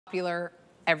popular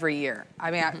every year.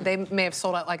 I mean, they may have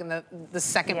sold out like in the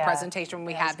second presentation when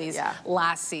we had these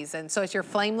last season. So it's your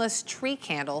Flameless tree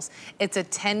candles. It's a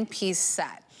 10-piece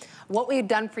set. What we've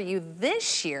done for you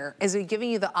this year is we've given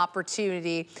you the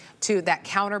opportunity to that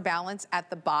counterbalance at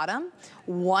the bottom.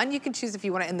 One, you can choose if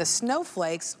you want it in the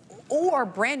snowflakes, or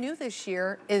brand new this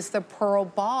year is the pearl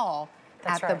ball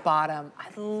at the bottom. I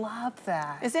love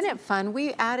that. Isn't it fun?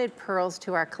 We added pearls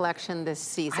to our collection this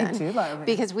season. I do love it.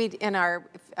 Because in our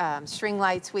string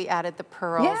lights, we added the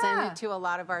pearls, and to a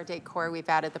lot of our decor, we've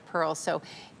added the pearls. So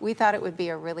we thought it would be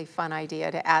a really fun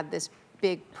idea to add this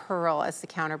big pearl as the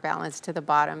counterbalance to the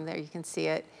bottom. There you can see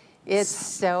it. It's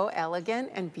so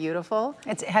elegant and beautiful.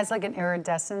 It has like an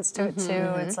iridescence to it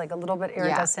too. It's like a little bit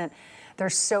iridescent. They're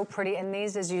so pretty, and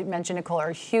these, as you mentioned, Nicole,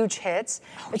 are huge hits.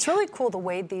 It's really cool the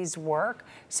way these work.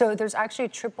 So there's actually a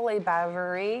AAA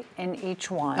battery in each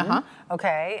one,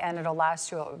 okay? And it'll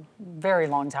last you a very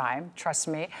long time, trust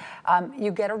me.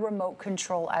 You get a remote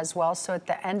control as well, so at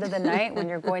the end of the night, when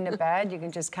you're going to bed, you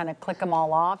can just kind of click them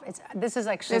all off. This is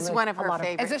actually It's one of her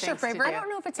favorites. Is this your favorite? I don't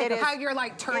know if it's like how you're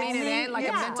like turning it in, like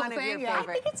a mental thing. I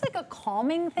think it's like a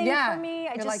calming thing for me.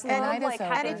 I just love like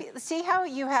and see how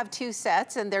you have two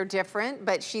sets and they're different,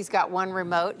 but she's got one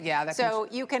remote. So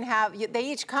you can have,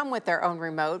 they each come with their own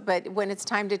remote, but when it's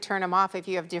time to turn them off, if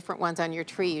you have different ones on your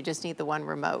tree, you just need the one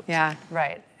remote.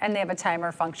 Right. And they have a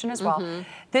timer function as well.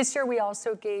 This year we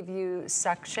also gave you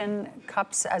suction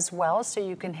cups as well, so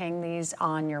you can hang these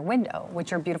on your window,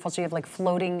 which are beautiful. So you have like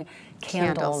floating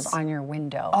candles on your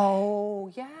window.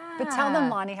 Oh, yeah. But tell them,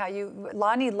 Lonnie, how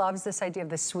Lonnie loves this idea of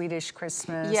the Swedish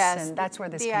Christmas. Yes, and that's where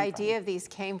this came from. The idea of these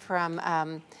came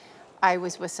from, I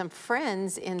was with some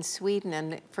friends in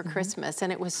Sweden for Christmas,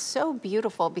 and it was so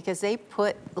beautiful because they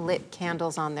put lit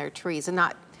candles on their trees, and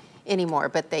not anymore,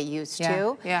 but they used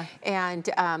to.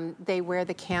 And they wear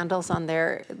the candles on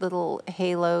their little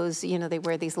halos. You know, they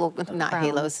wear these little, not crowns.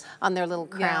 Halos, on their little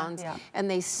crowns. And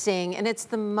they sing, and it's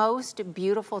the most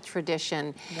beautiful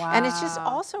tradition. And it's just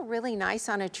also really nice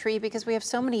on a tree because we have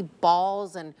so many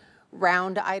balls and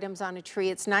round items on a tree.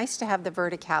 It's nice to have the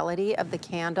verticality of the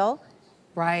candle.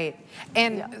 Right.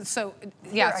 And so,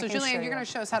 so Julianne, you're going to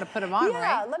show us how to put them on, right?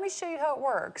 Yeah, let me show you how it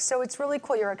works. So it's really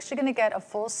cool. You're actually going to get a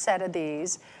full set of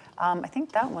these. I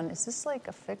think that one, is this like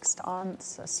affixed on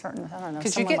a certain, I don't know.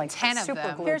 Because you get like 10 of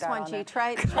them. Here's one, G.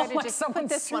 Try to just put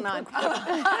this one on.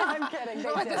 I'm kidding.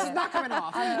 This is not coming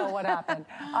off. I don't know what happened.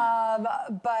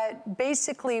 But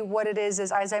basically what it is,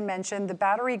 as I mentioned, the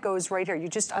battery goes right here. You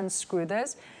just unscrew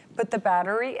this, put the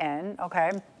battery in,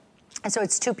 okay? And so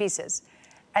it's 2 pieces.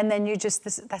 And then you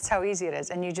just, that's how easy it is.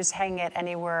 And you just hang it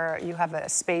anywhere you have a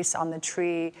space on the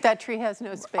tree. That tree has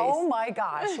no space. Oh my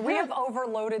gosh, we have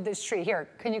overloaded this tree. Here,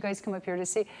 can you guys come up here to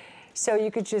see? So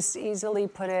you could just easily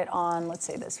put it on, let's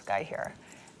say this guy here.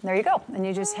 And there you go. And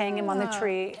you just hang him on the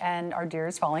tree, and our deer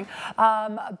is falling.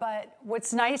 But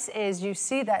what's nice is you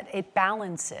see that it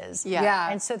balances.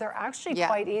 And so they're actually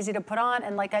quite easy to put on.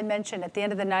 And like I mentioned, at the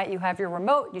end of the night, you have your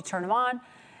remote, you turn them on.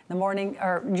 In the morning,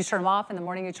 or you turn them off, in the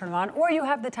morning you turn them on, or you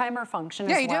have the timer function as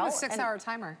well. Yeah, you do have a 6-hour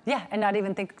timer. Yeah, and not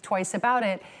even think twice about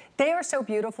it. They are so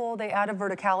beautiful. They add a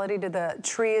verticality to the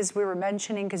tree, as we were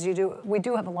mentioning, because we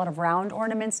do have a lot of round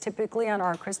ornaments typically on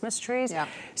our Christmas trees.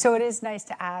 So it is nice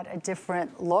to add a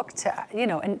different look to, you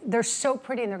know, and they're so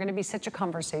pretty, and they're going to be such a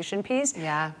conversation piece.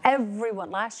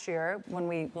 Everyone, last year when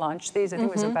we launched these, I think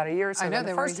it was about a year or so. I know,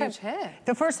 they were a huge hit.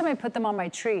 The first time I put them on my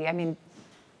tree, I mean,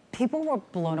 people were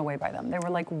blown away by them. They were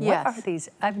like, what are these?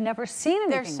 I've never seen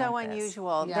anything like this. They're so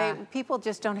unusual. People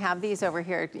just don't have these over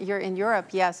here. You're in Europe,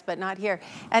 yes, but not here.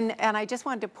 And I just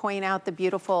wanted to point out the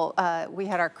beautiful, we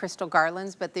had our crystal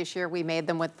garlands, but this year we made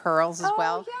them with pearls as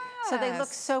well. So they look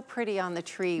so pretty on the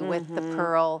tree with the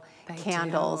pearl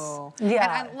candles. And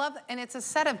I love, and it's a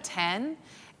set of 10,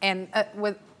 and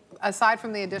aside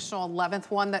from the additional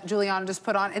 11th one that Juliana just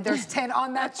put on, there's 10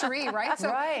 on that tree, right?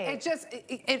 So it just,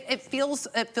 it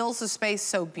fills the space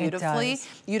so beautifully.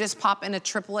 You just pop in a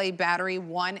AAA battery,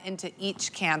 1 into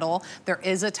each candle. There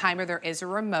is a timer, there is a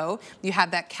remote. You have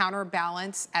that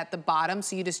counterbalance at the bottom,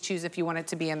 so you just choose if you want it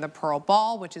to be in the pearl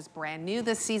ball, which is brand new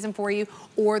this season for you,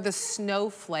 or the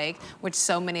snowflake, which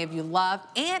so many of you love.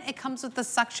 And it comes with the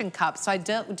suction cup. So I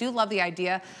do love the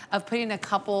idea of putting a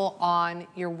couple on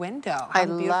your window. I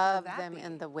love them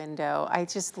in the window. I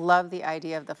just love the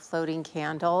idea of the floating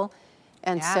candle.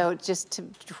 And so just to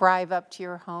drive up to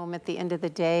your home at the end of the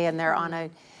day, and they're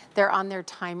on their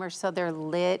timer, so they're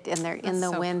lit and they're in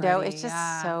the window. Pretty, it's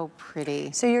just so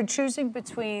pretty. So you're choosing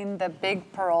between the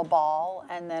big pearl ball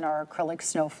and then our acrylic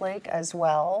snowflake as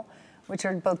well, which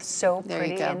are both so pretty. There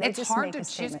you go. And they it's just hard make to a choose.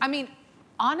 statement. I mean,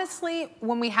 honestly,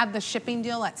 when we had the shipping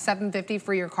deal at $7.50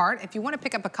 for your cart, if you want to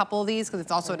pick up a couple of these, because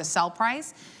it's also at a sell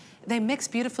price, they mix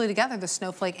beautifully together, the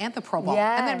snowflake and the pearl ball.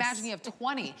 Yes. And then imagine you have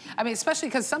 20. I mean, especially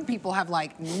because some people have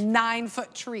like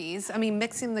 9-foot trees. I mean,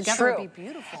 mixing them together would be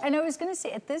beautiful. And I was gonna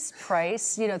say, at this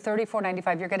price, you know,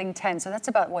 $34.95, you're getting 10. So that's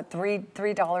about what,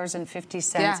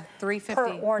 $3.50 yeah, $3.50 per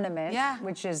ornament, yeah,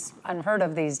 which is unheard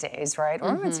of these days, right?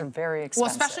 Ornaments are very expensive.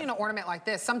 Well, especially in an ornament like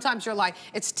this. Sometimes you're like,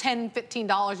 it's $10,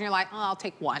 $15, and you're like, oh, I'll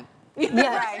take one.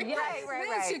 Yeah, right.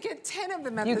 You get 10 of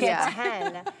them at you this get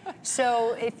time. 10.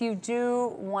 So if you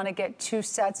do want to get 2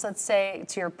 sets, let's say,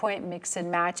 to your point, mix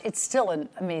and match, it's still an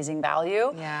amazing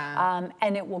value. Yeah.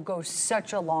 And it will go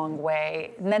such a long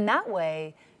way. And then that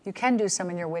way, you can do some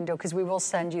in your window because we will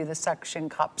send you the suction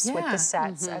cups with the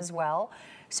sets as well.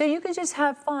 So you can just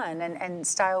have fun and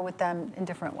style with them in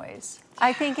different ways.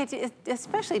 I think it,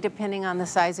 especially depending on the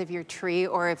size of your tree,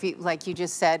 or if you, like you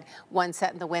just said, one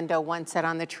set in the window, one set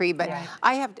on the tree. But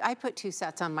I put 2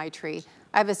 sets on my tree.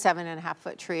 I have a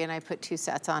 7.5-foot tree, and I put 2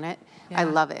 sets on it. I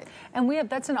love it. And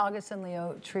that's an August and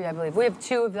Leo tree, I believe. We have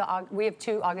 2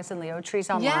 August and Leo trees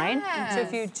online. Yes. So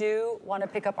if you do want to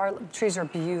pick up, our trees are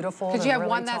beautiful. Because you have really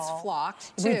one tall. that's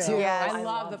flocked too. We do. Yes. I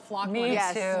love the flocked Me one.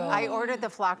 Yes, too. I ordered the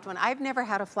flocked one. I've never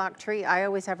had a flocked tree. I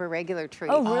always have a regular tree.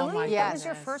 Oh, really? my That was goodness.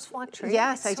 your first flock tree?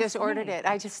 Yes, That's I so just ordered funny. it.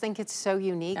 I just think it's so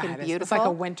unique and It is. beautiful. It's like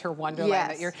a winter wonderland. Yes,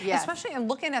 That you're, yes. especially in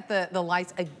looking at the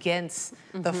lights against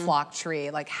the flock tree,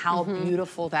 like how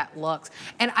beautiful that looks.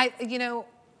 And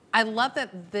I love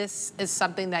that this is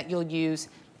something that you'll use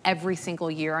every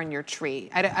single year on your tree.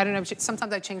 I don't know,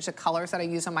 sometimes I change the colors that I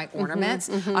use on my ornaments.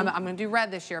 I'm gonna do red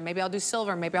this year, maybe I'll do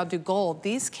silver, maybe I'll do gold.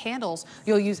 These candles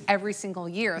you'll use every single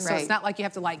year. So it's not like you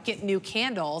have to like get new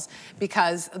candles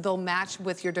because they'll match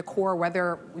with your decor,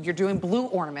 whether you're doing blue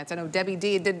ornaments. I know Debbie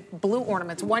D did blue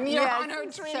ornaments one year on her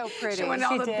tree. So pretty. She went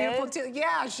all the beautiful,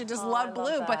 yeah, she just loved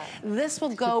blue. that. But this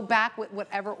will go back with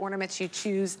whatever ornaments you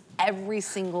choose every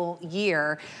single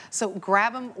year. So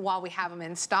grab them while we have them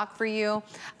in stock for you.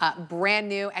 Brand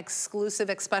new, exclusive,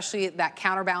 especially that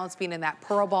counterbalance being in that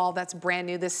pearl ball. That's brand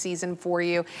new this season for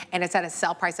you. And it's at a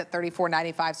sell price at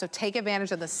 $34.95. So take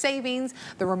advantage of the savings.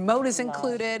 The remote is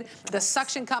included. The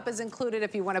suction cup is included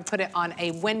if you want to put it on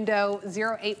a window.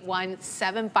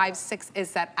 081756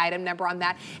 is that item number on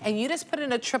that. And you just put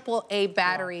in a AAA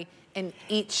battery in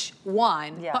each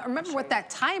one. But remember with that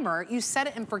timer, you set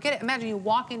it and forget it. Imagine you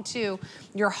walk into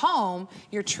your home,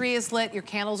 your tree is lit, your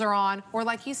candles are on, or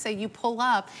like you say, you pull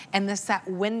up and this that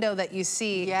window that you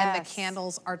see and the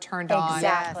candles are turned on.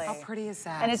 Exactly. How pretty is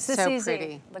that? And it's this So easy.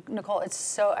 pretty. Like, Nicole, it's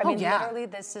so, I mean, literally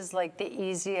this is like the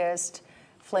easiest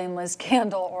flameless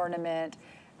candle ornament.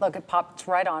 Look, it popped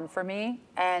right on for me.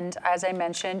 And as I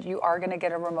mentioned, you are gonna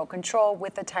get a remote control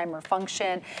with the timer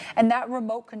function. And that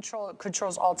remote control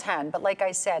controls all 10. But like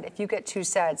I said, if you get 2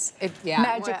 sets,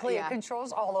 magically it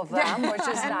controls all of them, which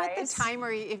is and nice. with the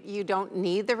timer, you don't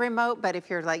need the remote, but if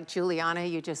you're like Juliana,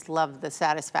 you just love the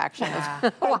satisfaction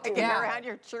of walking around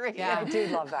your tree. Yeah, I do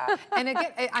love that. And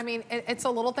again, I mean, it's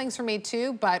a little things for me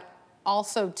too, but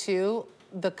also too,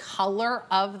 the color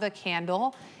of the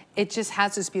candle, it just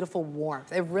has this beautiful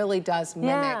warmth. It really does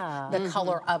mimic the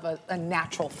color of a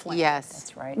natural flame. Yes.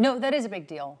 That's right. No, that is a big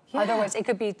deal. Otherwise, it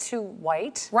could be too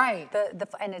white. Right.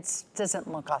 And it doesn't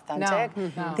look authentic.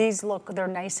 No. These they're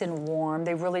nice and warm.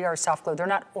 They really are soft glow. They're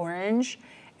not orange.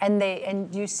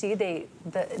 And you see they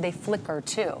flicker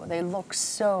too. They look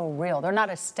so real. They're not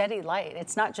a steady light.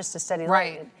 It's not just a steady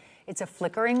light. It's a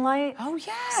flickering light. Oh,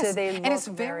 yes. So they look and it's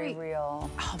very real.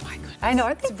 Oh my goodness. I know,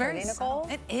 aren't they it's very pretty, Nicole?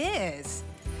 It is.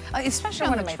 Especially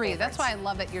on the tree. That's why I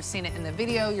love that you're seeing it in the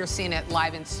video. You're seeing it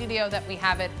live in studio, that we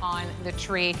have it on the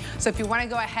tree. So if you want to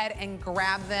go ahead and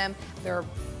grab them, they're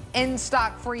in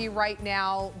stock for you right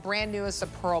now. Brand new is the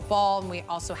pearl ball, and we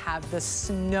also have the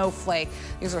snowflake.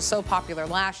 These were so popular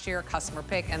last year, customer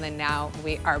pick, and then now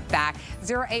we are back.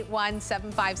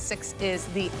 081756 is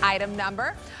the item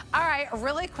number. All right,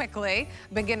 really quickly,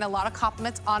 been getting a lot of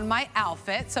compliments on my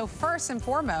outfit. So first and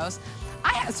foremost,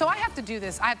 I have to do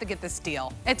this. I have to get this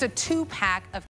deal. It's a 2-pack of